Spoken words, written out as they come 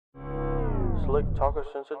slick talker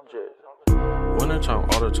since a jit. Winter time,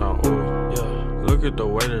 all the time, ooh, yeah. Look at the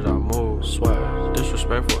way that I move, swag.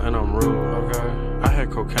 Disrespectful and I'm rude, okay. I had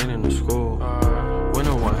cocaine in the school.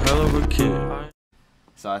 Winter one hell of a kid.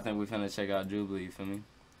 So I think we finna check out Jubilee, you feel me?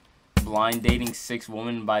 Blind dating 6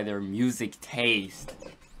 women by their music taste.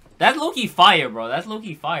 That's low-key fire, bro. That's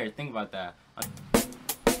low-key fire. Think about that.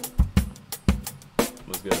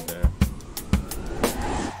 What's good there?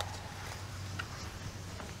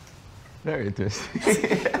 Very interesting.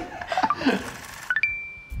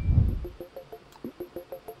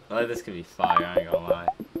 I like this could be fire, I ain't gonna lie.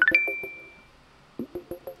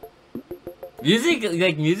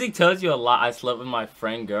 Music tells you a lot. I slept with my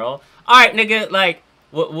friend girl. Alright, nigga, like,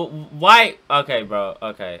 why? Okay, bro,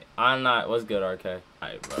 okay. I'm not, what's good, RK?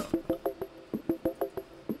 Alright, bro.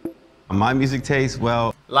 My music taste,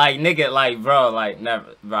 well... Like, nigga, like, bro, like,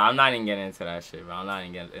 never. Bro, I'm not even getting into that shit, bro. I'm not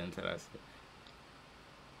even getting into that shit.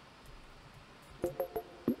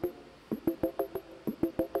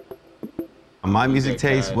 My music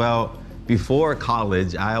taste, well, before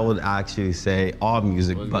college, I would actually say all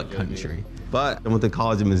music but country. But I went to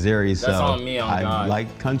college in Missouri, so I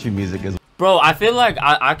like country music as well. Bro, I feel like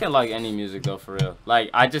I can like any music though, for real. Like,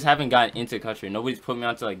 I just haven't gotten into country. Nobody's put me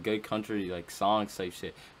onto like good country like songs type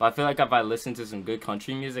shit. But I feel like if I listen to some good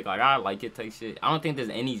country music, like I like it type shit. I don't think there's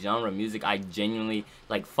any genre of music I genuinely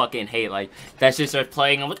like fucking hate. Like that shit starts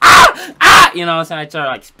playing, I'm like you know what I'm saying? I start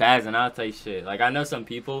like spazzing out type shit. Like I know some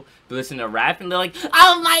people who listen to rap and they're like,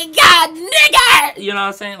 oh my god, nigga! You know what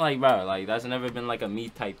I'm saying? Like, bro, like that's never been like a me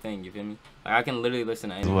type thing, you feel me? Like I can literally listen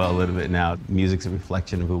to anything. Well, a little bit now. Music's a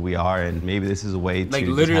reflection of who we are, and maybe this is a way to like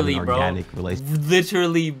literally, have an organic relationship.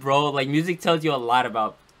 Literally, bro. Like music tells you a lot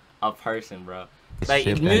about a person, bro. Like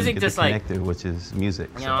music just like connected, which is music.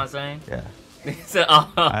 You know what I'm saying? Yeah. So,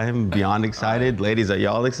 I'm beyond excited. Ladies, are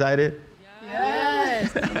y'all excited?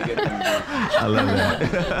 Yes. I love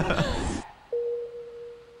that.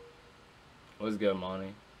 What's good,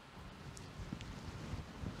 Monty?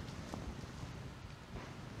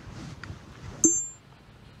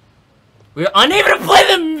 We're unable to play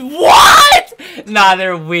them. What? Nah,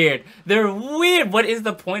 they're weird. They're weird. What is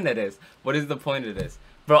the point of this? What is the point of this?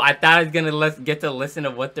 Bro, I thought I was gonna get to listen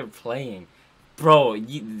to what they're playing. Bro,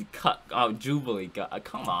 Jubilee,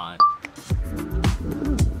 come on.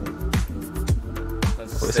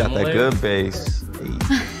 What's got that good bass?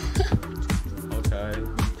 Okay.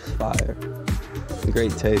 Fire.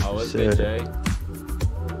 Great taste. Oh, what's good, Jay?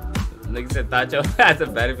 Nigga said Tacho has a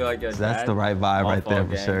better feel like your dad. That's the right vibe right there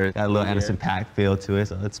for sure. Got a little Anderson .Paak feel to it,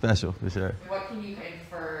 so it's special for sure. What can you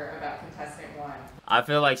infer about contestant 1? I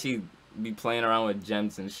feel like she be playing around with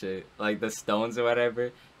gems and shit, like the stones or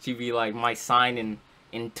whatever. She be like, my sign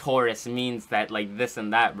in Taurus means that like this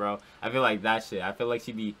and that, bro. I feel like that shit. I feel like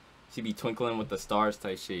she be twinkling with the stars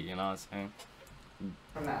type shit. You know what I'm saying?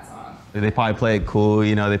 From that song. They probably play it cool,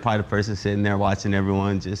 you know. They probably the person sitting there watching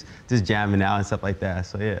everyone just jamming out and stuff like that.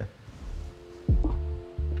 So yeah.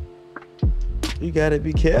 You gotta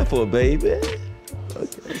be careful, baby.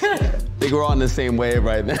 Okay. I think we're all on the same wave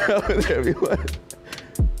right now with everyone.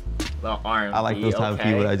 R&B, I like those type of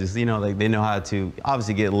people that just, you know, like they know how to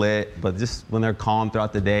obviously get lit, but just when they're calm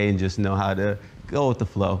throughout the day and just know how to go with the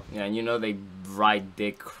flow. Yeah, and you know they ride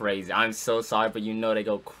dick crazy. I'm so sorry, but you know they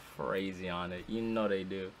go crazy on it. You know they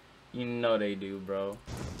do. You know they do, bro.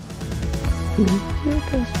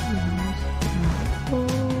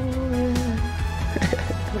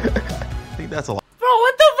 I think that's a lot. Bro,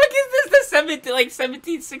 what the fuck is this? The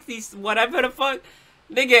 1760s, whatever the fuck?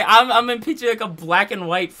 Nigga, I'm in picture like a black and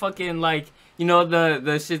white fucking like, you know,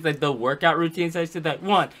 the shit like the workout routines I said that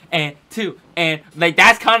 1 and 2 and like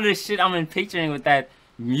that's kind of the shit I'm in picturing with that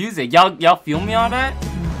music. Y'all feel me on that?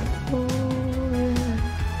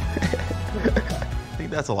 I think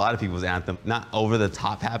that's a lot of people's anthem. Not over the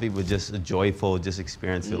top happy, but just a joyful, just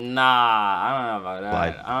experience. Nah, I don't know about that.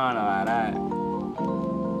 Like, I don't know about that.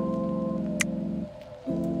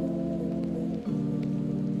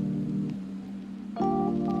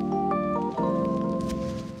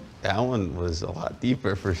 That one was a lot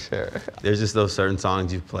deeper for sure. There's just those certain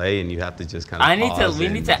songs you play and you have to just kind of we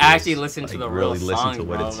need to actually listen to the real really songs, listen to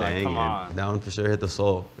what it's saying. Come on. That one for sure hit the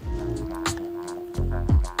soul.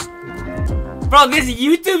 Bro, this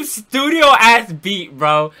YouTube studio ass beat,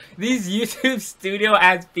 bro. These YouTube studio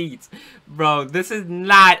ass beats. Bro, this is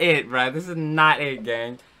not it, bro. This is not it,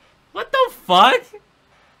 gang. What the fuck?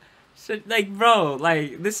 Shit, like, bro,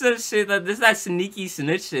 like, this is shit that this is that sneaky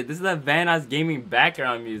snitch shit. This is that Van Nuys gaming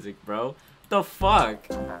background music, bro. What the fuck?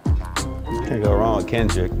 Can't go wrong with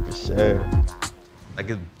Kendrick, for sure. I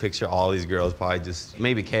could picture all these girls probably just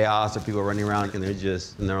maybe chaos or people running around and they're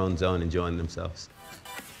just in their own zone enjoying themselves.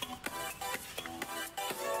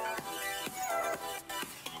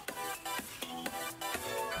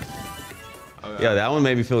 Okay. Yeah, that one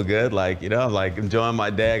made me feel good. Like, you know, I'm like enjoying my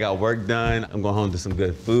day. I got work done. I'm going home to some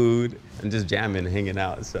good food and just jamming and hanging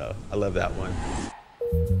out. So I love that one.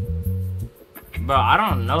 Bro, I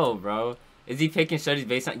don't know, bro. Is he picking shorties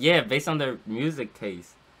based on, yeah, based on their music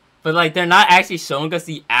taste? But like, they're not actually showing us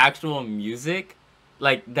the actual music,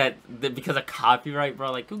 like that because of copyright,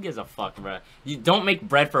 bro. Like, who gives a fuck, bro? You don't make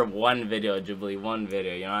bread for one video, Jubilee, one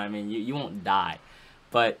video. You know what I mean? You won't die,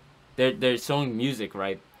 but they're showing music,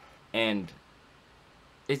 right? And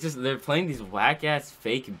it's just they're playing these whack ass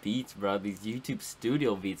fake beats, bro. These YouTube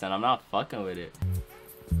studio beats, and I'm not fucking with it.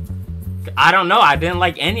 I don't know. I didn't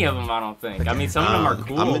like any of them. I don't think. I mean, some of them are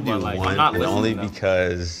cool, I'm gonna do but like, one, I'm not and listening only to them.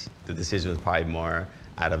 because the decision was probably more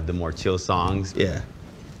out of the more chill songs. Yeah.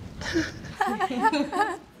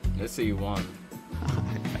 Let's see you won.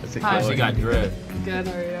 Hi. She got drip. Good,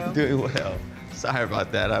 how are you? Doing well. Sorry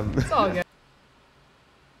about that. It's all good.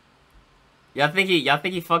 Y'all think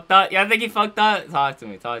he fucked up? Y'all think he fucked up? Talk to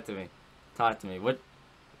me. Talk to me. Talk to me. What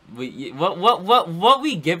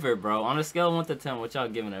we give her, bro? On a scale of 1 to 10, what y'all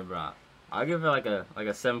giving her, bro? I'll give her like a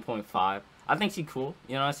 7.5. I think she cool.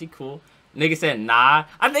 You know, she cool. Nigga said nah.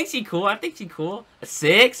 I think she cool. I think she cool. A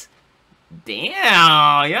 6?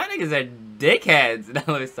 Damn, y'all niggas are dickheads.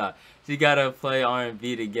 Now let's talk. She gotta play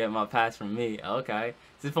R&B to get my pass from me. Okay.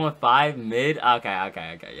 6.5 mid. Okay.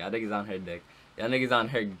 Y'all niggas on her dick. Y'all niggas on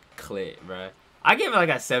her clit, bro. I give her like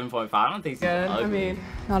a 7.5. I don't think she's ugly. I mean,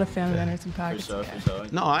 not a fan of Anderson .Paak. For sure.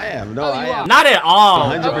 No, I am. No, I am. Not at all.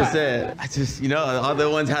 100%. I just, you know, other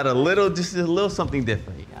ones had just a little something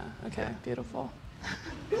different. Yeah. Okay. Beautiful.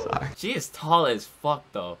 Sorry. She is tall as fuck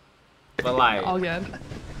though. But like, All good.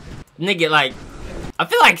 nigga, like, I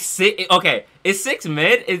feel like 6. Okay, is 6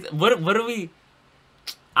 mid? Is what do we?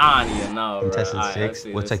 I don't even know, bro. Contestant 6.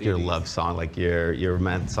 What's like your love song, like your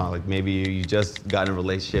romantic song? Like maybe you just got in a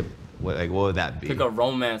relationship. What would that be? Pick a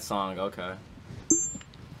romance song. Okay.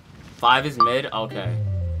 5 is mid. Okay.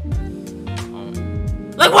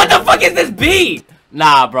 Like, what the fuck is this beat?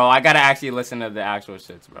 Nah, bro. I gotta actually listen to the actual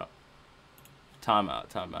shits, bro. Time out,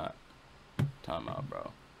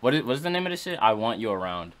 bro. What's the name of this shit? I Want You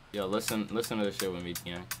Around. Yo, listen to this shit with me,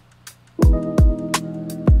 gang.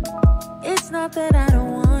 It's not that I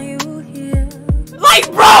don't want you here.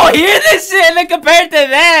 Like, bro, hear this shit and then compare it to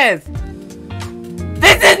this.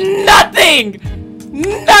 This is nothing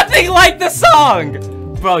like the song.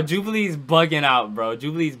 Bro, Jubilee's bugging out, bro.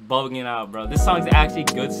 This song's actually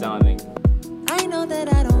good sounding. I know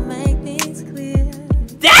that I don't make things clear.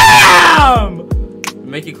 Damn!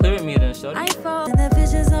 Make it clear with me then, shorty. I fall and the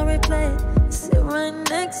visions on replay. Sit right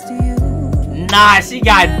next to you. Nah, she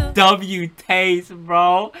got W taste,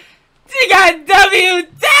 bro. She got W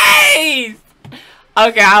taste!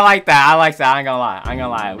 Okay, I like that. I ain't gonna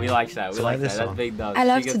lie. We like that. That's big dub. I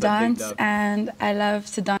love to dance, and I love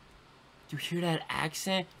to dance. You hear that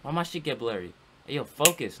accent? Why my shit get blurry? Hey, yo,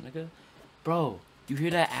 focus, nigga. Bro, you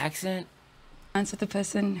hear that accent? Dance with the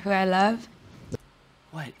person who I love.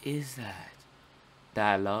 What is that?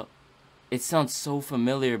 That I love? It sounds so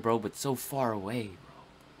familiar, bro, but so far away, bro.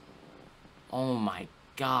 Oh my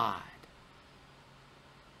god.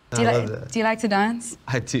 Do you like to dance?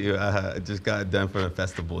 I do. I just got done from a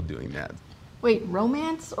festival doing that. Wait,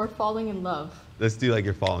 romance or falling in love? Let's do like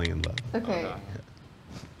you're falling in love. Okay.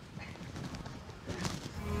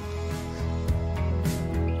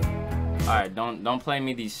 Alright, don't play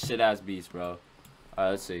me these shit ass beats, bro.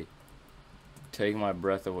 Alright, let's see. Take my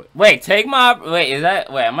breath away. Wait, is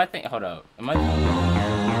that? Wait, am I thinking? Hold up. Am I?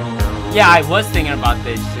 Yeah, I was thinking about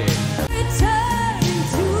this shit.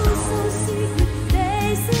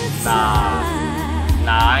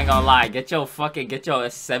 Nah, I ain't gonna lie. Get your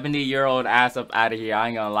 70-year-old ass up out of here. I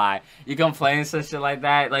ain't gonna lie. You come playing some shit like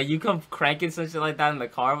that, like you come cranking some shit like that in the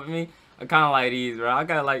car with me. I kind of like these, bro. I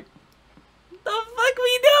gotta like, what the fuck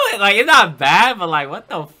we doing? Like, it's not bad, but like, what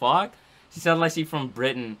the fuck? She sounds like she from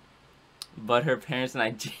Britain, but her parents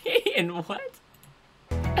Nigerian. What?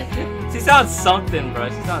 She sounds something, bro.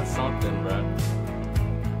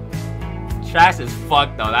 Trash as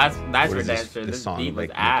fuck though. That's her dancer. This beat was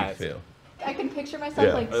ass. I can picture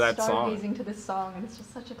myself like that stargazing to this song, and it's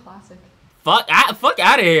just such a classic. Fuck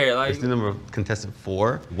out of here. Like, it's the number of contestant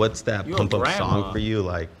 4. What's that pump up song for you?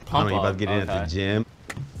 Like, I don't know, you about to get in at the gym.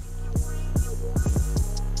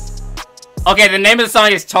 Okay, the name of the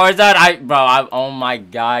song is Charizard. Oh my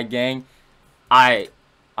god, gang. I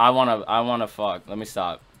wanna fuck. Let me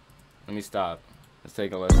stop. Let's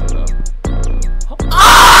take a listen though.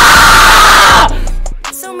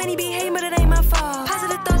 So many behave, but it ain't my fault.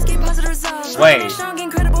 Positive thoughts get positive results. Wait. Strong,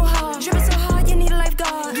 incredible heart. Dripping so hard, you need a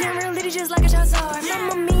lifeguard. Getting real litty just like a Charizard. Some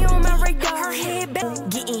of me on my radar. Her head back,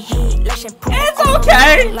 getting hit like shampoo. It's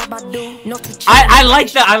Okay.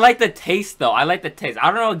 I like the taste though. I like the taste.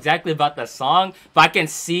 I don't know exactly about the song, but I can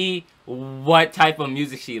see what type of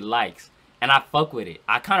music she likes, and I fuck with it.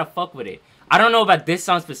 I kind of fuck with it. I don't know about this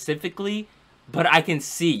song specifically, but I can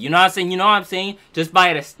see. You know what I'm saying? You know what I'm saying? Just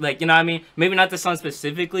by the, like, you know what I mean? Maybe not the song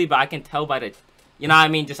specifically, but I can tell by the, you know what I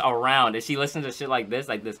mean? Just around. If she listens to shit like this,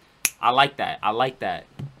 I like that. I like that.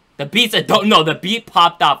 The beats are dope. No, the beat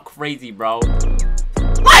popped off crazy, bro.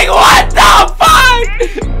 Like, what the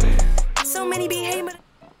fuck? So many behavior.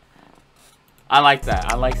 I like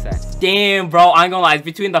that. I like that. Damn, bro. I ain't gonna lie. It's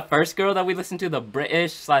between the first girl that we listened to, the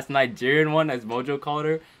British/Nigerian one, as Mojo called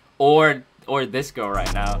her, or this girl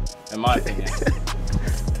right now, in my opinion.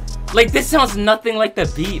 Like, this sounds nothing like the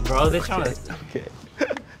beat, bro. They're trying to... Okay.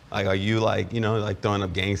 Like, are you, like, you know, like throwing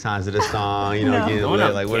up gang signs to the song? You know, no. getting Throwing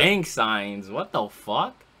up like, gang signs? What the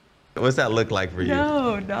fuck? What's that look like for you?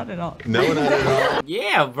 No, not at all. No, not at all?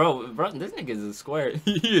 Yeah, bro, this nigga's a square.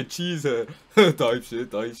 Yeah, cheesehead. type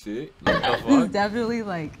shit. Like, the fuck? It's definitely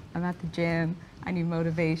like, I'm at the gym, I need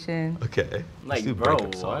motivation. Okay. Like, bro,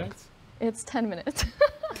 what? It's 10 minutes.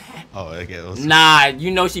 Oh, okay. Nah,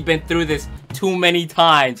 you know she been through this too many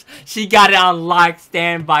times. She got it on lock,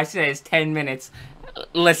 standby, says 10 minutes.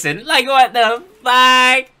 Listen, like, what the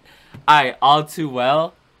fuck? Alright, All Too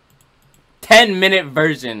Well. 10-minute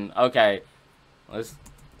version. Okay.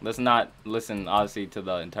 Let's not listen, obviously, to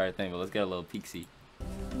the entire thing, but let's get a little peek-see.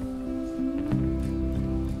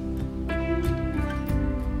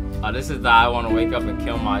 Oh, this is the I want to wake up and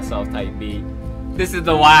kill myself type beat. This is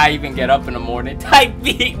the why I even get up in the morning type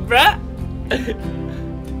beat, bruh.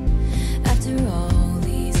 After all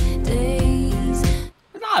these days.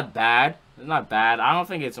 It's not bad. It's not bad. I don't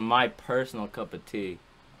think it's my personal cup of tea.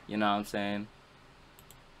 You know what I'm saying?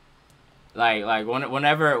 Like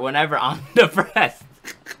whenever I'm depressed.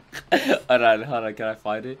 hold on, can I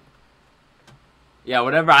find it? Yeah,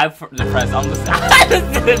 whenever I'm depressed, I'm just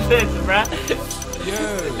listen to this, bruh.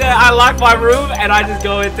 Yeah, I lock my room and I just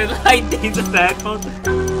go into like these headphones.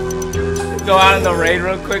 Go out in the rain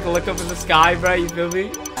real quick, look up in the sky, bro. You feel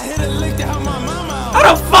me?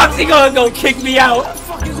 How the fuck's he gonna go kick me out?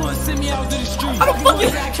 How the fuck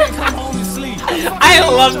I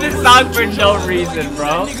love this song for no reason,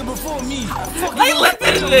 bro. Like,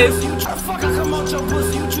 listen to this. How the fuck I come out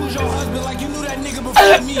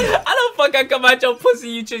your pussy,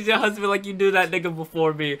 you choose your husband like you do that nigga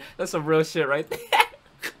before me? That's some real shit right there.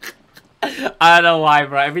 I don't know why,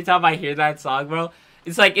 bro. Every time I hear that song, bro,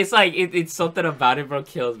 it's something about it, bro,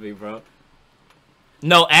 kills me, bro.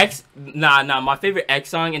 No, X, nah, my favorite X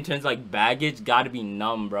song in terms of like baggage gotta be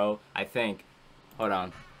Numb, bro, I think. Hold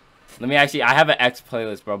on. Let me actually, I have an X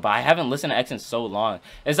playlist, bro, but I haven't listened to X in so long.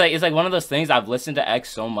 It's like one of those things, I've listened to X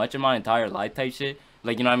so much in my entire life type shit.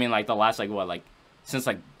 Like, you know what I mean? Like, the last, like, what, like, since,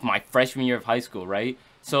 like, my freshman year of high school, right?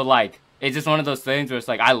 So, like, it's just one of those things where it's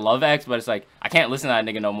like, I love X, but it's like, I can't listen to that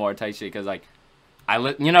nigga no more type shit, because, like,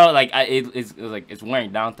 you know, like, it's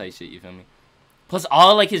wearing down type shit, you feel me? Plus,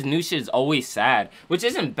 all, like, his new shit is always sad, which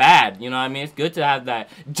isn't bad, you know what I mean? It's good to have that.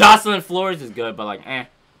 Jocelyn Flores is good, but, like,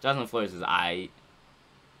 Jocelyn Flores is aight.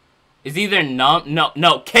 It's either Numb,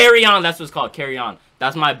 no, Carry On, that's what's called, Carry On.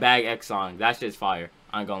 That's my bag X song. That shit's fire.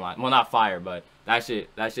 I ain't gonna lie. Well, not fire, but that shit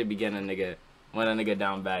be getting a nigga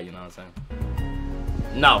down bad, you know what I'm saying?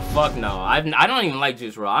 No, fuck no. I don't even like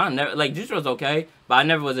Juice WRLD. I don't never, like, Juice WRLD's okay, but I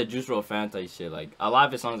never was a Juice WRLD fan type shit. Like, a lot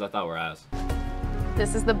of his songs I thought were ass.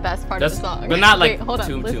 This is the best part of the song. But not like Wait,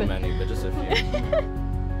 too many, but just a few.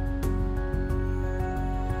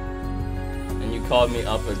 And you called me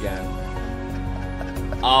up again.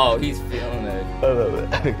 Oh, he's feeling it. I love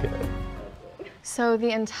it. Okay. So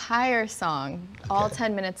the entire song, all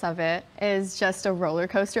 10 minutes of it, is just a roller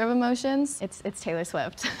coaster of emotions. It's Taylor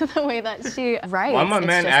Swift. The way that she writes. Why my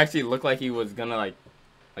man actually looked like he was gonna like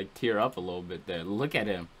tear up a little bit there. Look at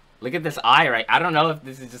him. Look at this eye, right? I don't know if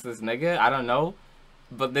this is just this nigga. I don't know.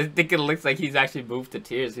 But this nigga looks like he's actually moved to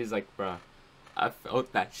tears. He's like, bruh, I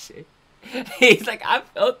felt that shit. He's like, I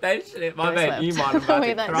felt that shit. My man Iman about the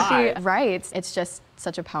way to cry. That she writes, it's just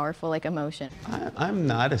such a powerful like emotion. I'm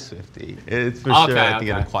not a Swiftie. It's for sure, I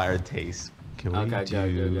think, an acquired taste. Can we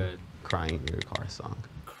do Crying in Your Car song?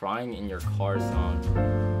 Crying in Your Car song.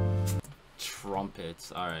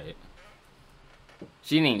 Trumpets. All right.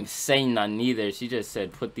 She didn't even say none neither. She just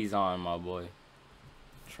said, put these on, my boy.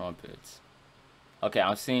 Trumpets. Okay,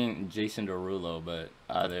 I'm seeing Jason Derulo, but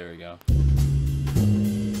there we go.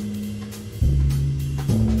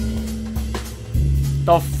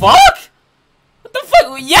 The fuck? What the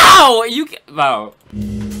fuck? Yo! You can. Bro.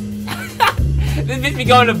 This bitch be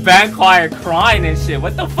going to band choir crying and shit.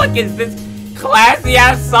 What the fuck is this classy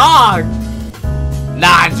ass song?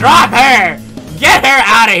 Nah, drop her! Get her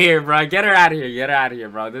out of here, bro. Get her out of here. Get her out of here,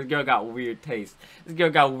 bro. This girl got weird taste. This girl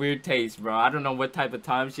got weird taste, bro. I don't know what type of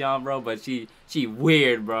time she on, bro, but she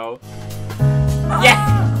weird, bro.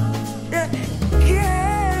 Yeah.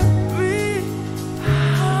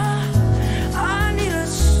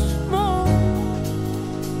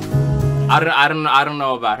 I don't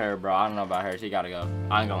know about her, bro. I don't know about her. She gotta go.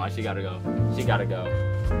 I ain't gonna lie. She gotta go. She gotta go.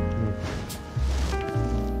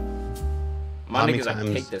 How many times a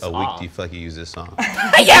week do you feel like you use this song?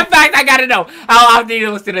 Yeah, in fact, I gotta know. How often do you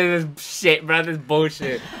listen to this shit, bro? This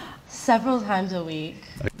bullshit. Several times a week.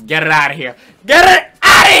 Get her out of here. Get her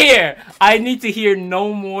out of here. I need to hear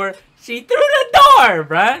no more. She threw the door,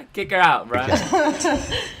 bruh. Kick her out, bruh.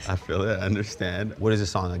 I feel it. I understand. What does this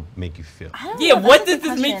song like make you feel? Yeah, what does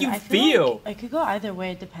this make you feel? Like it could go either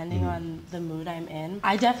way depending on the mood I'm in.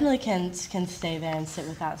 I definitely can stay there and sit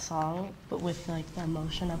with that song, but with like the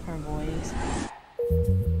emotion of her voice.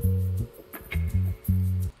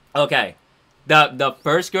 Okay, the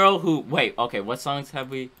first girl who okay, what songs have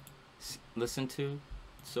we listened to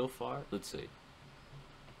so far? Let's see.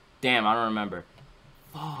 Damn, I don't remember.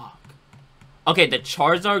 Fuck. Okay, the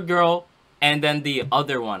Charizard girl, and then the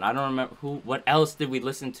other one. I don't remember who. What else did we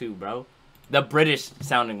listen to, bro? The British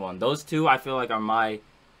sounding one. Those two, I feel like, are my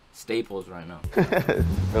staples right now. It's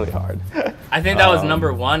really hard. I think that was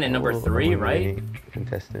number 1 and number 3, right?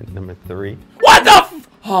 Contestant number 3. What the f—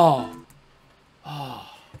 Oh.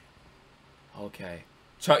 Okay.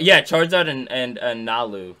 Yeah, Charizard and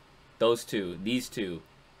Nalu. Those two. These two.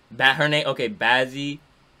 Her name. Okay, Bazzy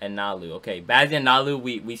and Nalu. Okay, Bazzy and Nalu,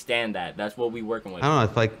 we stand that. That's what we working with. I don't know. I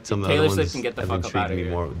feel like some of the Taylor other Swift ones can get the have fuck up out of intrigued me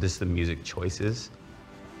here. more. Just the music choices.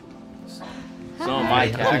 So my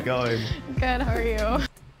cat. How's it going? Good, how are you?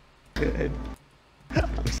 Good. I'm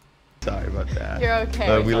sorry about that. You're okay.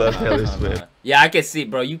 But we love Taylor Swift. Yeah, I can see,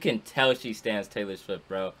 bro. You can tell she stands Taylor Swift,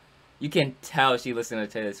 bro. You can tell she listens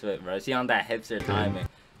to Taylor Swift, bro. She on that hipster timing.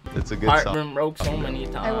 It's a good Heart song. been broke so many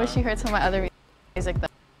times. I wish you heard some of my other music though.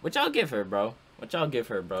 What y'all give her, bro? What y'all give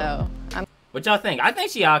her, bro? So, What y'all think? I think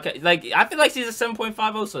she okay. Like, I feel like she's a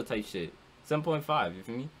 7.5 also type shit. 7.5, you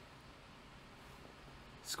feel me?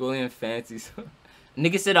 Schooling and fancy.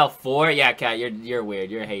 Nigga said a 4? Yeah, Cat, you're weird.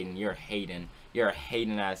 You're hating. You're hating. You're a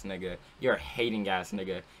hating ass nigga. You're a hating ass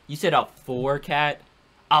nigga. You said a 4, Cat?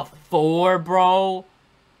 A 4, bro?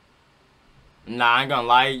 Nah, I ain't gonna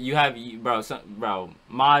lie. You have, bro,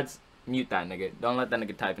 mods, mute that nigga. Don't let that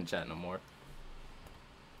nigga type in chat no more.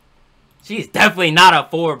 She's definitely not a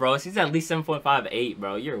 4, bro. She's at least 7.5, 8,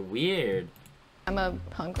 bro. You're weird. I'm a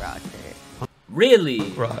punk rocker. Really?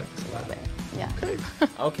 Rock. Yeah.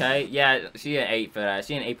 Okay, yeah, she an 8 for that.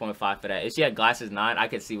 She an 8.5 for that. If she had glasses 9, I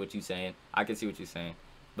could see what you're saying. I could see what you're saying.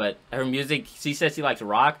 But her music, she said she likes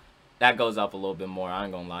rock. That goes up a little bit more. I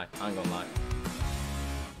ain't gonna lie. I ain't gonna lie.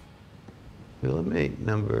 Willamate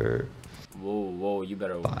number. Whoa, you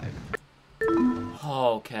better 5.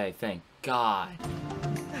 Oh, okay, thank God.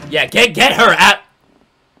 Yeah, get her out.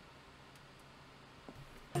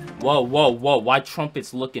 Whoa. Why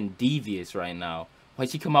Trumpet's looking devious right now? Why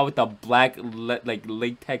she come out with the black like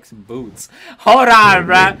latex boots? Hold on,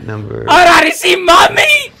 bruh. Number. Hold on, is she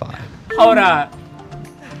mommy? 5. Hold on.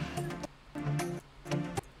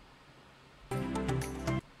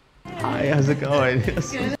 Hi, how's it going?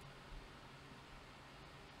 Sorry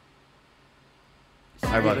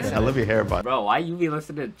about that. I love your hair, bud. Bro, why you be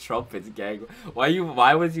listening to Trumpets, gang?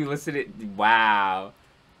 Why was you listening? Wow.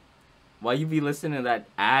 Why you be listening to that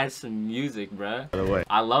ass music, bro? By the way.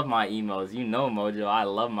 I love my emos. You know, Mojo. I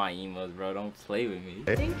love my emos, bro. Don't play with me.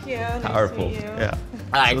 Thank you. Powerful. Nice to meet you. Yeah.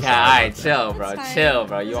 Alright, chill, bro. Chill,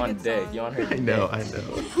 bro. You on dick. You on her dick. I know. I know.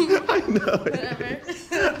 Whatever.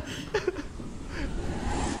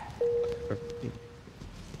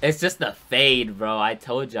 It's just the fade, bro. I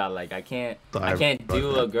told y'all, like, I can't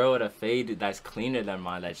do a girl with a fade that's cleaner than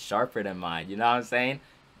mine, that's sharper than mine. You know what I'm saying?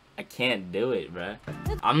 I can't do it, bro.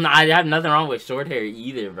 I have nothing wrong with short hair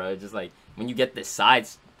either, bro. Just like when you get the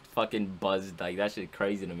sides fucking buzzed, like that shit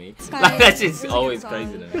crazy to me. Like that shit's really always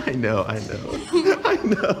crazy to me. I know. I know.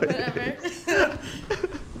 Whatever.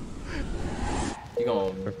 You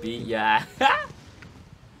gonna beat yeah.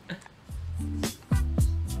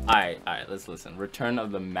 Alright, let's listen. Return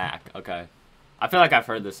of the Mac. Okay. I feel like I've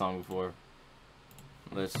heard this song before.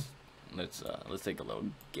 Let's take a little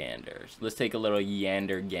gander. Let's take a little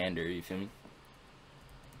gander, you feel me?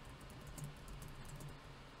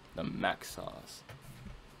 The Mac sauce.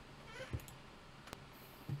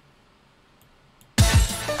 Yeah,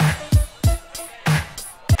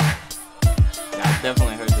 I've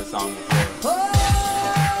definitely heard this song before.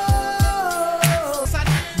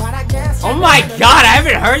 Oh my god, I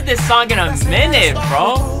haven't heard this song in a minute,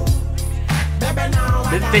 bro.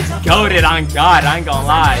 This bitch goated on God, I ain't gonna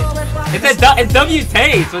lie. It's W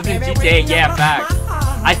Taste was in GTA, yeah, facts.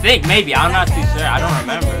 I think, maybe, I'm not too sure, I don't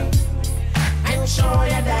remember.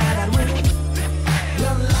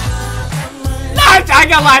 No, I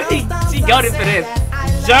ain't gonna lie, she goated for this.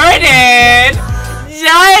 Jordan!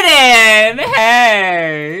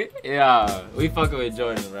 Hey! Yeah, we fucking with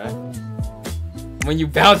Jordan, right? When you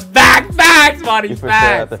bounce back, Monty, you for sure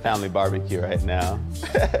at the family barbecue right now.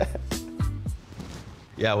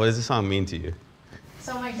 Yeah, what does this song mean to you?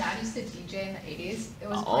 So my dad used to DJ in the 80s. It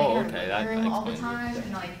was playing in okay, our living room all the time,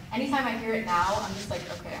 and like anytime I hear it now, I'm just like,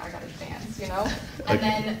 okay, I gotta dance, you know? And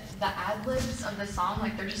then the ad libs of the song,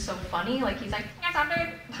 like they're just so funny. Like he's like, yes, I did.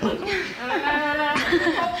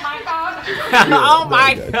 Oh my god. Oh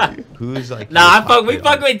my god. Who's like? Nah, we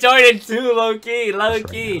fuck with Jordan too, low key. I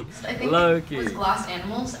think it was Glass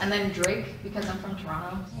Animals, and then Drake because I'm from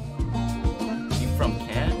Toronto. You from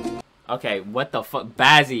Canada? Okay, what the fuck,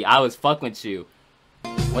 Bazzy? I was fucking with you.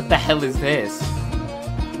 What the hell is this?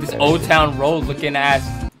 This Old Town Road looking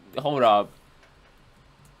ass. Hold up.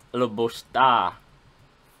 Le Bosta.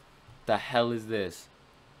 The hell is this?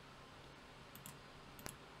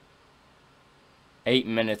 8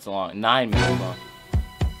 minutes long. 9 minutes long.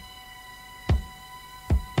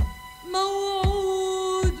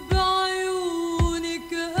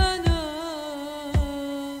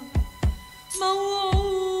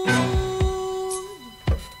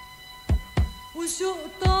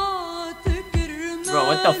 Bro,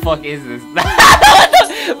 what the fuck is this? But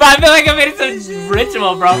I feel like I made it some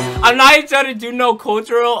ritual, bro. I'm not even trying to do no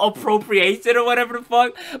cultural appropriation or whatever the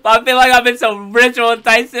fuck, but I feel like I'm in some ritual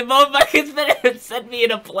type shit. Motherfuckers better send me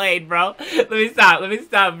in a plane, bro. Let me stop,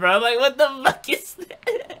 bro. Like, what the fuck is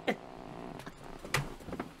that?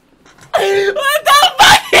 What the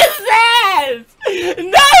fuck is this?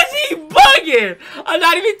 No, she bugging. I'm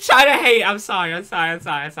not even trying to hate. I'm sorry. I'm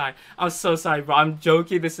so sorry, bro. I'm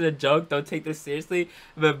joking. This is a joke. Don't take this seriously.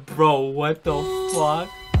 But bro, what the fuck?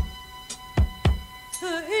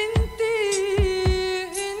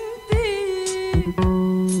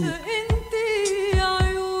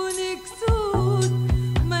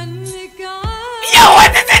 Yo,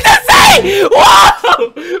 what did it just say?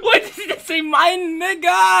 Whoa! What did it just say? My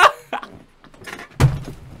nigga!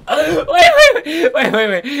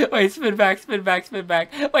 Wait, spin back.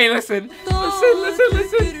 Wait, listen.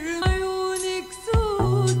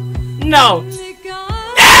 No!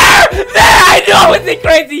 I know, it's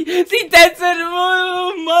crazy! She dead said,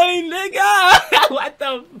 oh, my nigga! What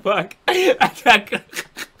the fuck?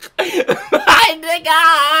 My nigga!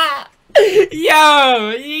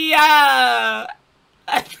 Yo!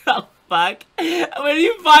 What the fuck? Where do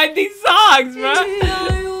you find these songs, bro?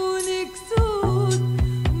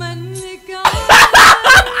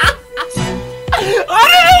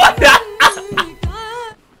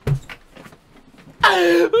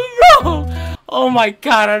 Bro! Oh my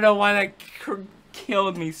god, I don't know why that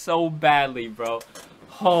killed me so badly, bro.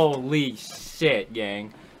 Holy shit,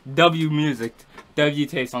 gang. W music. W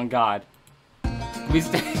taste on God. We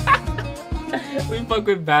fuck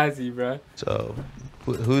with Bazzy, bro. So,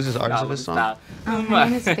 who's this artist of this song? Her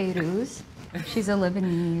name is Feiruz. She's a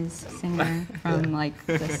Lebanese singer from like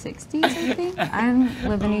the 60s, I think. I'm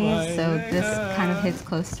Lebanese, so this kind of hits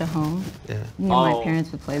close to home. Yeah. You know, my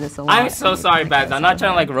parents would play this a lot. I'm so sorry, Baz. I'm not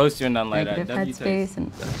trying to like roast you or nothing like that. Headspace,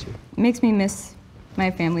 and it makes me miss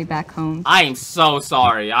my family back home. I am so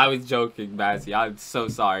sorry. I was joking, Bazzy. I'm so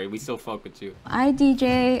sorry. We still fuck with you. I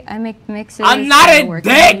DJ, I make mixes. I'm not a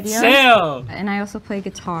dick, chill! And I also play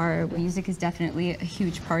guitar. Music is definitely a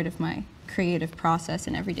huge part of my creative process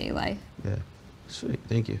in everyday life. Yeah. Sweet,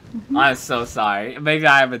 thank you. I'm so sorry. Maybe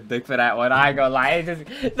I have a dick for that one. I ain't gonna lie.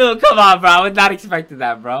 Dude, come on, bro. I was not expecting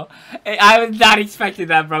that, bro. I was not expecting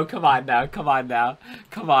that, bro. Come on now.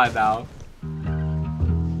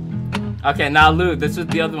 Okay, now, Lou, this was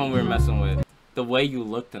the other one we were messing with. The way you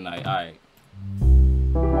look tonight. Alright.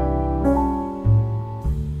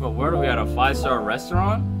 Bro, where are we at? A 5-star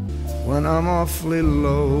restaurant? When I'm awfully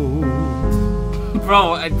low.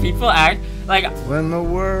 Bro, people act like when the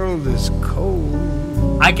world is cold.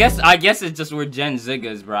 I guess it's just we're Gen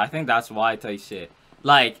Ziggas, bro. I think that's why I tell you shit.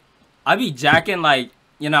 Like, I be jacking like,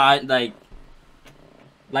 you know, I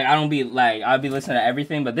don't be like, I'll be listening to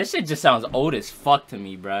everything, but this shit just sounds old as fuck to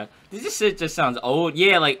me, bro. This shit just sounds old.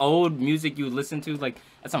 Yeah, like old music you listen to like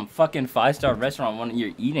at some fucking 5-star restaurant when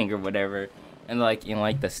you're eating or whatever, and like you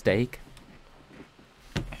like the steak.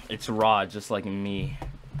 It's raw, just like me.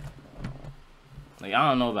 Like, I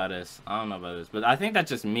don't know about this, but I think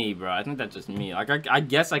that's just me, bro. Like, I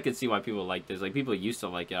guess I could see why people like this. Like, people used to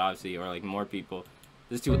like it, obviously, or like more people.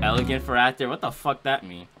 This too elegant for actor. What the fuck that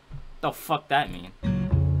mean?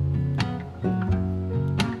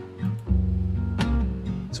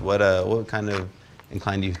 what kind of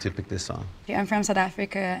inclined you to pick this song? I'm from South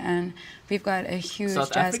Africa, and we've got a huge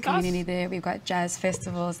jazz community there. We've got jazz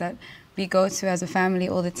festivals that we go to as a family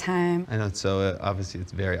all the time. I know, so obviously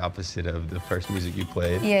it's very opposite of the first music you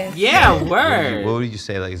played. Yes. Yeah, word. What would you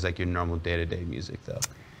say like is like your normal day-to-day music though?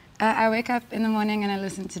 I wake up in the morning and I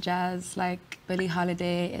listen to jazz like Billie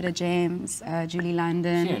Holiday, Etta James, Julie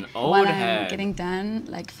London. She an old While head. I'm getting done,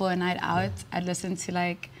 like for a night out, I'd listen to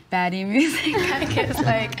like baddie music, I guess,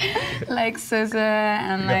 like SZA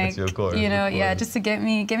and like, of course, you know, yeah, just to get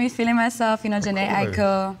me feeling myself, you know, Janae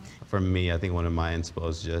Aiko. For me, I think one of my inspo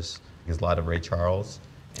is a lot of Ray Charles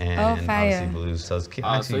and fire. obviously blues. So it's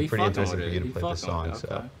actually pretty interesting for you to play the song.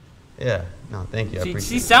 So yeah, no, thank you. I appreciate it.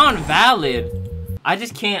 She sound valid. I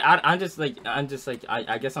just can't. I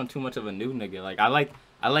guess I'm too much of a new nigga. Like I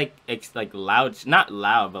like loud, not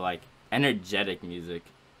loud, but like energetic music.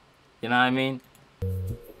 You know what I mean?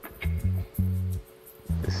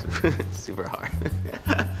 Super hard.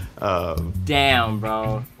 Damn,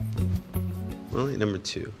 bro. Only number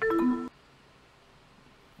 2.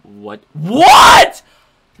 What?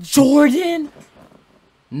 Jordan?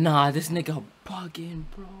 Nah, this nigga bugging,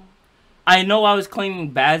 bro. I know I was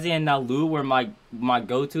claiming Bazzi and Nalu were my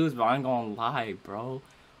go-tos, but I ain't gonna lie, bro.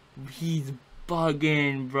 He's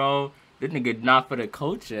bugging, bro. This nigga not for the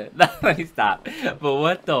culture. Let me stop. But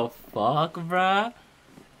what the fuck, bruh?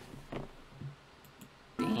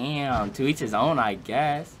 Damn, to each his own, I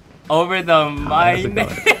guess. Over the mic.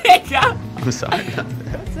 I'm sorry.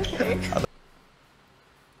 That's okay.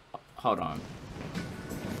 Hold on.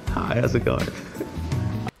 Hi, how's it going?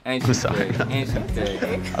 Ain't I'm you sorry. sick? Ain't you sick?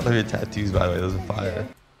 I love your tattoos, by the way. Those are fire.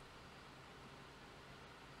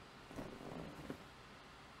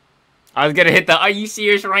 I was gonna hit the, are you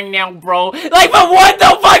serious right now, bro? Like, but what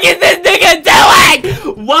the fuck is this nigga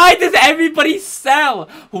doing? Why does everybody sell?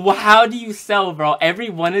 How do you sell, bro? Every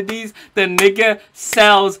one of these, the nigga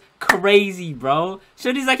sells crazy, bro.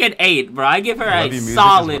 Shorty's like an 8, bro. I give her a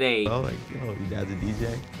solid 8. Oh, like, yo, your dad's a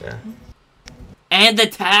DJ? Yeah. And the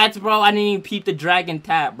tats, bro. I didn't even peep the dragon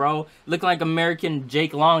tat, bro. Looking like American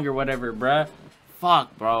Jake Long or whatever, bro.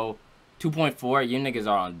 Fuck, bro. 2.4, you niggas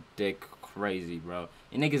are on dick crazy, bro.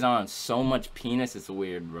 You niggas are on so much penis, it's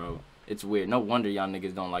weird, bro. It's weird. No wonder y'all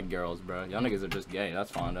niggas don't like girls, bro. Y'all niggas are just gay.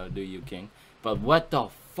 That's fine, though. Do you, king? But what the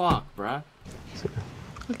fuck, bro? I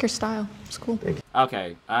like your style. It's cool.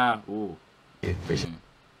 Okay. Ooh. Yeah, appreciate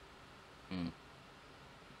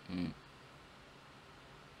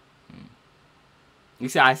You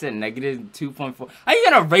said I said negative 2.4. How you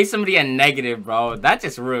gonna rate somebody a negative, bro? That's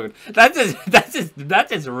just rude. That's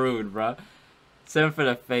just rude, bro. 7 for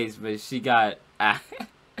the face, but she got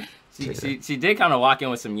she did kind of walk in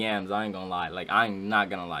with some yams. I ain't gonna lie. Like, I'm not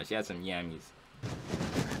gonna lie. She had some yammies.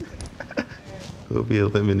 We'll be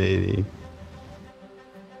eliminating.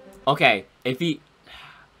 Okay, if he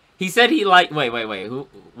said he liked, wait.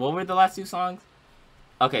 What were the last 2 songs?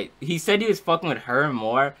 Okay, he said he was fucking with her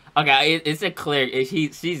more. Okay, it's a clear,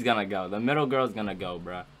 she's gonna go. The middle girl's gonna go,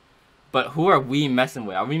 bruh. But who are we messing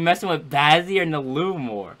with? Are we messing with Bazzi or Nalu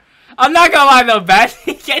more? I'm not gonna lie though,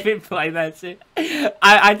 Bazzi can't even play that shit.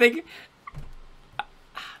 I think,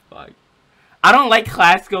 fuck. I don't like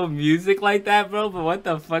classical music like that, bro, but what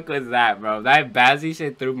the fuck was that, bro? That Bazzi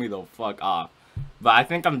shit threw me the fuck off. But I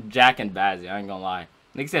think I'm jacking Bazzi, I ain't gonna lie.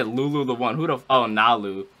 Nick said Lulu the one. Who the oh,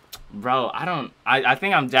 Nalu. Bro, I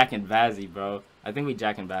think I'm jacking Bazzi, bro. I think we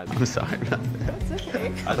jacking Bazzi. I'm sorry. That's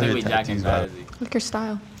okay. I think we jacking Bazzi. I like your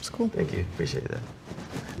style. It's cool. Thank you. Appreciate that.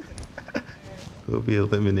 We'll be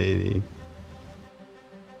eliminating.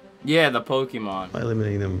 Yeah, the Pokemon. By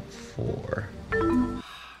eliminating them 4.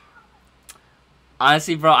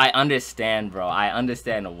 Honestly, bro, I understand, bro. I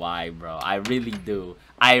understand why, bro. I really do.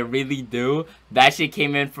 I really do. That shit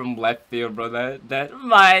came in from left field, bro. That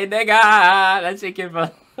my nigga. That shit came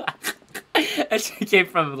from that shit came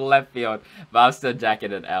from left field. But I'm still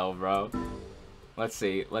jacking an L, bro. Let's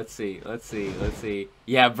see.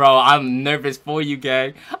 Yeah, bro, I'm nervous for you,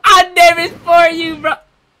 gang. I'm nervous for you, bro.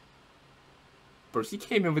 Bro, she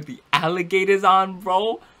came in with the alligators on,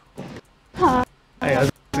 bro. Hi. Hey, how's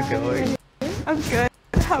it going? I'm good.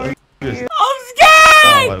 How are you? I'm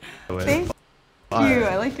scared! Oh, Thank you.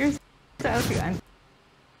 I like your style too. I'm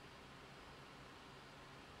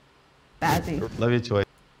Bazzi. Love your choice.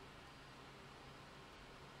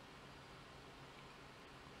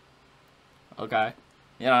 Okay.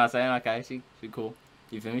 You know what I'm saying? Okay, she cool.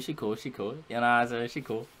 You feel me? She cool. You know what I'm saying? She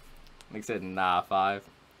cool. Like I said, nah, 5.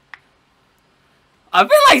 I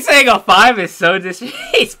feel like saying a 5 is so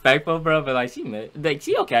disrespectful, bro. But like she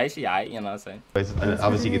okay. She alright. You know what I'm saying?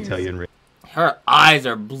 Obviously, you can tell you in her eyes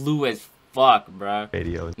are blue as fuck, bro.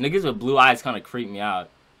 radio. Niggas with blue eyes kind of creep me out.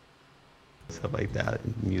 stuff like that.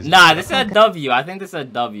 Music. Nah, this is a W. I think this is a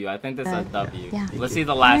W. I think this is a W. Yeah. Let's see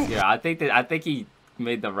the last year. I think he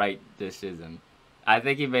made the right decision. I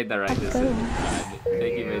think he made the right decision. I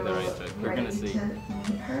think he made the right choice. We're gonna see.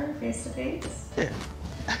 Meet her face to face. Yeah.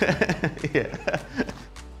 Yeah.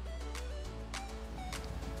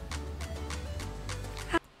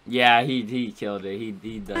 Yeah, he killed it. He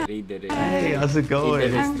did it. Hey, how's it going? He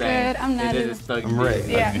did his I'm thing. good. I'm not. He did his thug I'm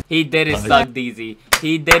ready. Yeah. He did his thug DZ.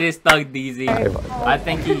 He did his thug DZ. I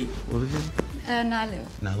think he. What was it? Nalu.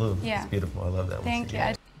 Nalu. Yeah. It's beautiful. I love that one. Thank you.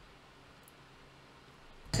 I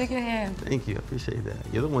took your hand. Thank you. I appreciate that.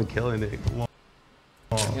 You're the one killing it. Come on.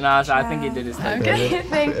 You know, so I think he did his thing. Okay,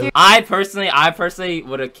 thank you. I personally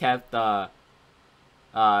would have kept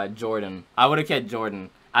Jordan. I would have kept Jordan.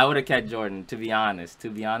 To be honest,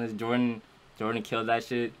 Jordan killed that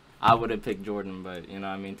shit. I would have picked Jordan, but you know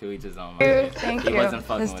what I mean, to each his own. Thank you. He wasn't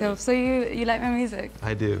fucking That's with dope. it. So you like my music?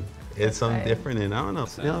 I do. It's something different, and I don't know.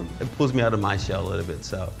 You know, it pulls me out of my shell a little bit.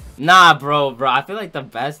 So. Nah, bro. I feel like the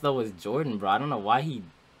best though was Jordan, bro. I don't know why he.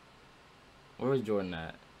 Where was Jordan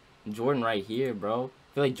at? Jordan right here, bro.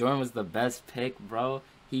 I feel like Jordan was the best pick, bro.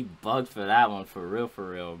 He bugged for that one, for real,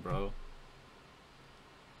 bro.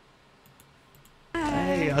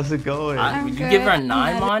 Hey, how's it going? Would you give her a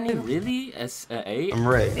 9, Monty? Really? An 8? I'm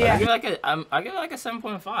ready. Yeah. I give it like a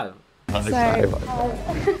 7.5. Sorry.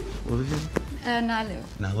 What was it? Nalu.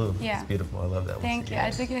 Nalu. Yeah. It's beautiful. I love that one. Thank you.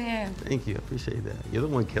 I took your hand. Thank you. I appreciate that. You're the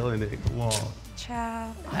one killing it. Come on.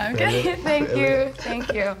 Ciao. Okay. Thank you.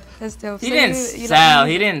 Thank you. That's dope. He didn't sell.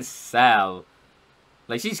 He didn't sell.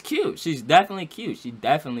 Like, she's cute. She's definitely cute. She's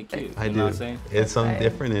definitely cute. I you do. know what I'm saying? It's something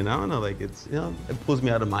different, and I don't know. Like, it's, you know, it pulls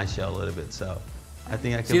me out of my shell a little bit. So I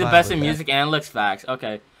think I can. She's the best in music and looks. Facts.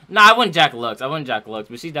 Okay. Nah, I wouldn't jack looks.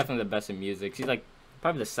 But she's definitely the best in music. She's like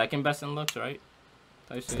probably the second best in looks, right?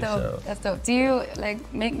 That's dope. That's dope. Do you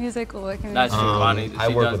like make music or work in music? That's true, Bonnie. I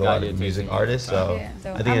work with a lot of music artists, so yeah,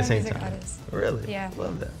 I think at the same time. Artist. Really? Yeah.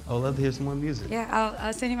 Love that. I would love to hear some more music. Yeah,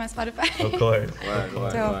 I'll send you my Spotify. Of course.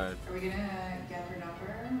 Word. Are we gonna get her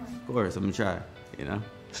number? Of course, I'm gonna try. You know.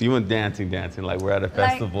 So you went dancing, like we're at a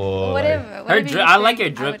festival. Whatever. I like your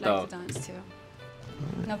drip though. I would like to dance too.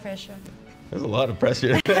 No pressure. There's a lot of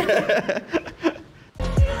pressure.